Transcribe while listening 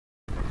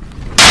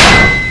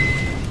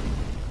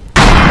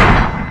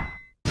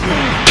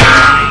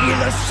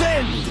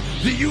ascend,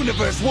 the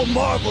universe will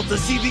marvel to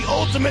see the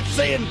ultimate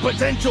Saiyan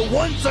potential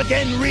once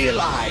again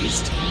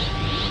realized.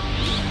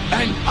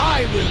 And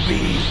I will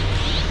be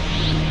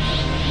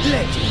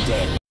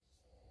legendary.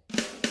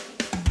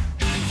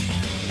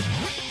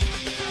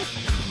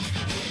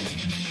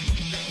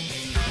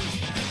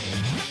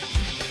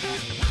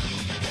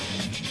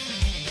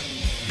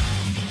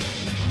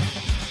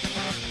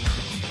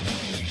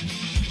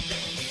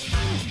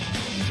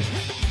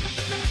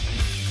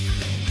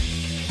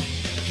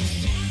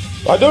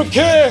 I don't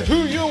care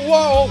who you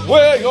are or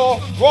where you're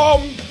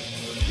from.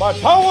 My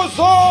powers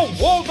are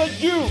all that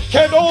you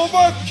can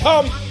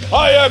overcome.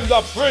 I am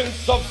the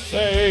Prince of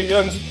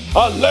Saiyans.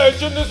 A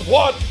legend is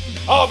what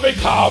I'll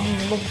become.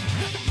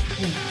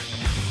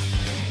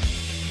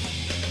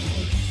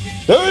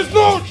 There is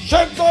no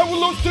chance I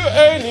will lose to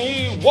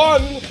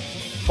anyone.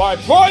 My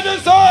pride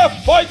as a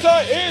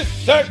fighter is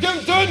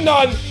second to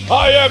none.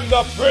 I am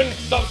the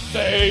Prince of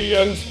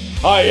Saiyans.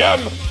 I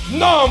am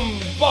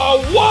number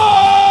one.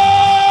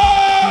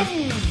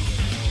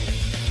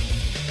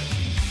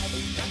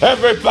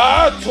 Every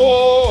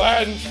battle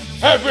and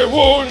every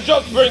wound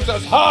just brings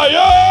us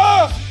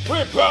higher.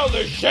 We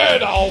proudly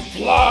shed our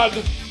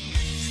blood.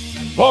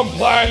 From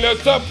planet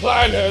to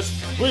planet,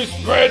 we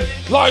spread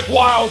like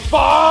wildfire.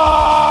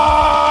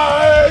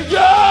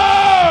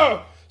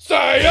 Yeah!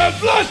 Saiyan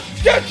blood,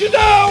 get you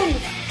down!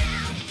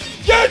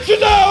 Get you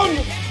down!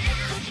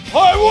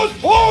 I was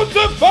born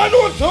to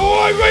battle until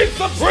I reign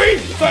supreme.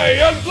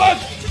 Saiyan blood,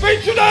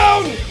 beat you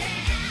down!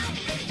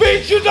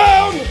 Beat you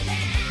down!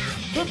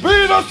 To be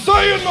the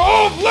Saiyan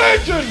of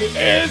legend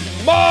is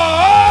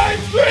my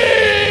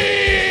dream!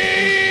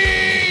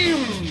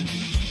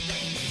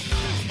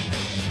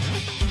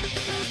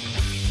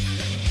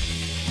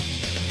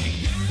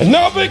 And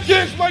now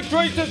begins my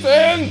greatest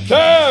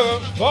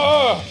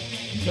endeavor,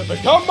 to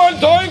become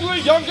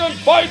undyingly young and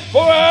fight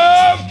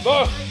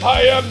forever.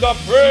 I am the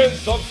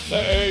Prince of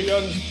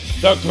Saiyans,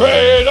 the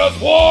greatest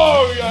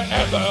warrior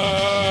ever.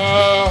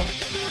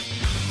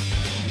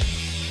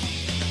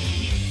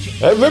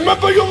 And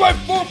remember your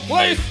rightful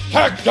place,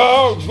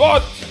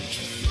 Kakarot.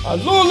 At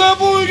low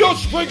level your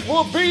strength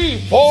will be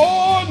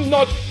for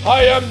naught.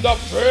 I am the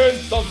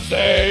Prince of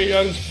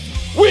Saiyans.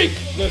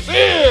 Weakness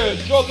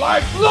is your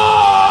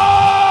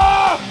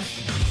lifeline.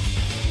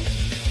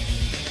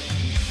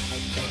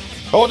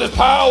 All this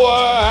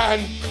power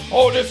and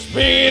all this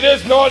speed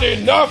is not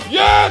enough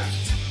yet.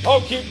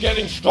 I'll keep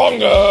getting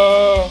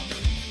stronger.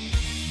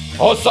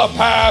 I'll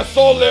surpass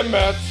all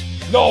limits.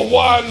 No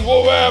one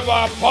will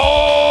ever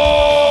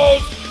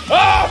pose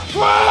a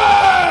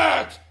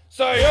threat!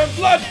 Saiyan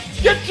blood,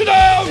 get you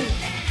down!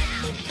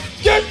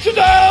 Get you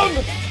down!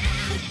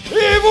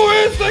 Evil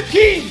is the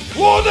key,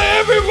 war to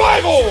every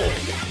rival!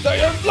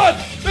 Saiyan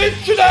blood,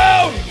 beat you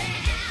down!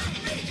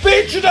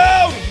 Beat you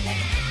down!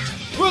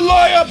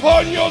 Rely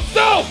upon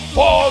yourself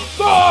for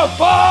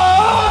survival!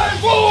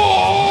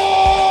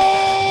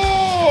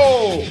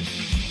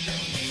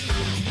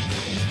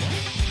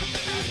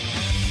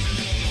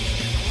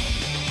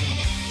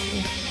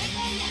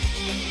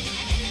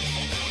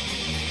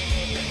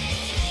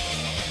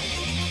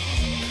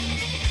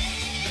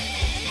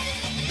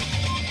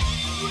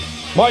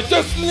 My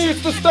destiny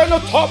is to stand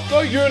atop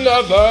the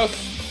universe,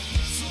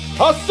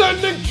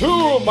 ascending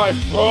to my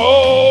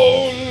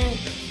throne.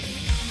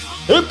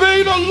 It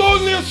being the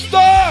loneliest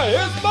star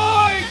is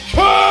my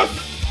curse.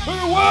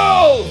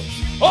 Farewell,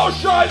 I'll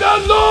shine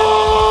alone.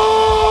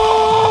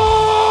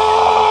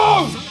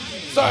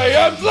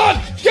 Saiyan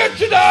blood, get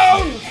you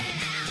down.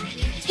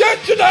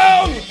 Get you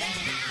down.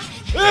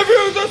 If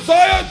you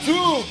desire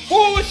to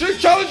foolishly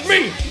challenge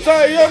me,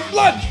 Saiyan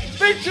blood,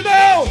 beat you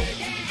down.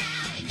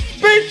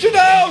 Beat you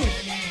down.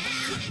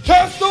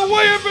 Cast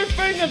away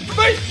everything and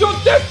face your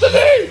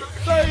destiny!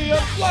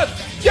 Saiyan blood,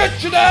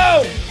 get you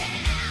down!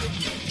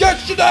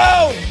 Get you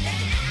down!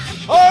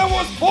 I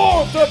was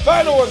born to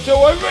battle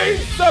until I reign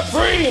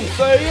supreme!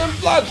 Saiyan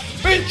blood,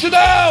 beat you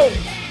down!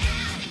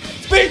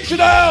 Beat you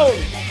down!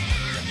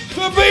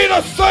 To be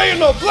the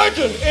Saiyan of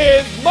legend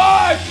is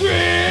my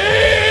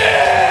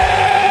dream!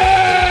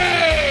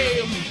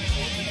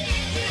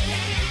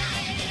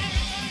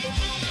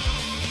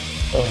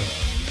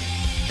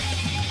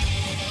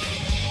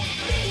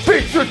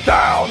 Beat you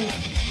down!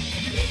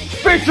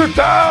 Beat you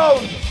down!